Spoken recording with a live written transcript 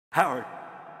Howard,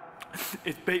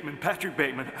 it's Bateman, Patrick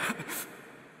Bateman.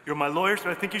 You're my lawyer, so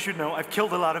I think you should know I've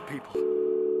killed a lot of people.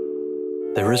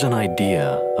 There is an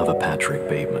idea of a Patrick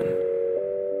Bateman,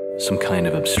 some kind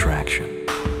of abstraction,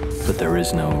 but there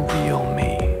is no real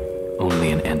me,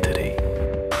 only an entity.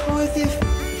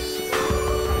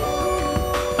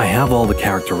 I have all the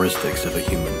characteristics of a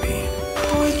human being.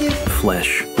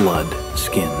 Flesh, blood,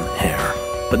 skin, hair,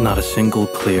 but not a single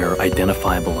clear,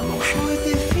 identifiable emotion.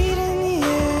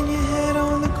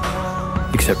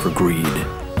 Except for greed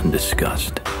and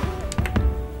disgust.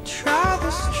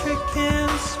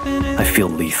 I feel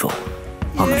lethal,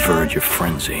 on the verge of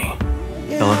frenzy.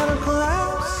 Ellen?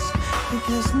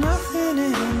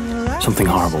 Something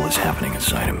horrible is happening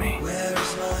inside of me.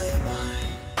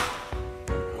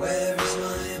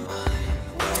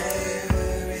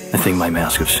 I think my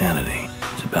mask of sanity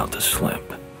is about to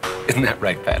slip. Isn't that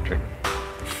right, Patrick?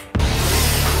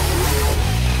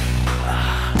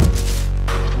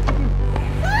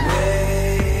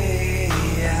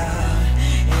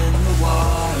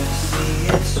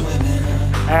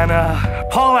 And,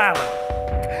 Paul Allen.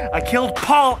 I killed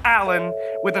Paul Allen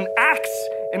with an axe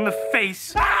in the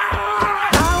face.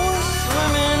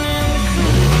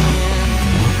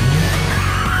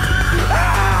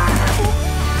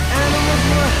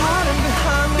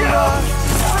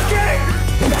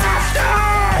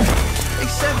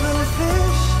 Except for the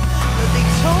fish, but they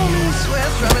told me he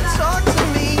swears trying to talk to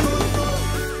me.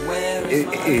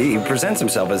 He presents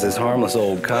himself as this harmless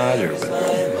old codger,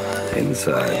 but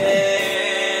inside...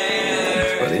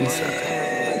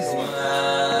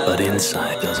 But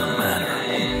inside doesn't matter.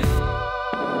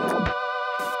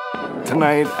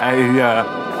 Tonight, I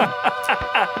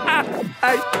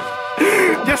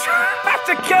just have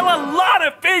to kill a lot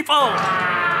of people!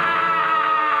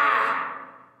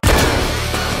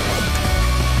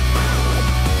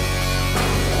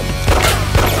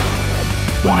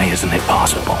 Why isn't it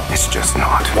possible? It's just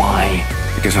not. Why?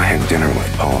 Because I had dinner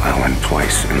with Paul Allen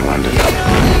twice in London.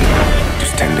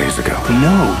 Just 10 days ago.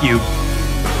 No, you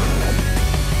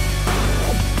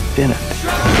didn't.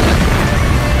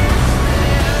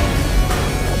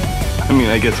 I mean,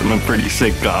 I guess I'm a pretty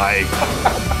sick guy.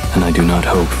 And I do not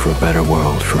hope for a better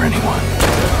world for anyone.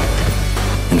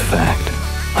 In fact,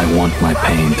 I want my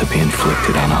pain to be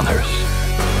inflicted on others.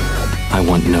 I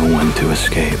want no one to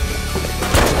escape.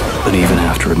 But even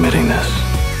after admitting this,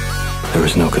 there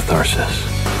is no catharsis.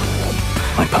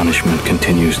 My punishment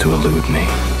continues to elude me.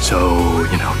 So,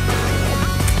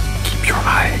 keep your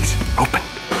eyes open.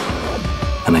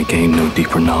 And I gain no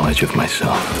deeper knowledge of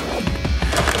myself.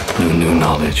 No new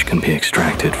knowledge can be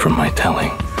extracted from my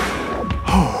telling.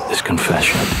 This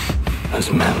confession has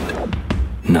meant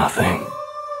nothing.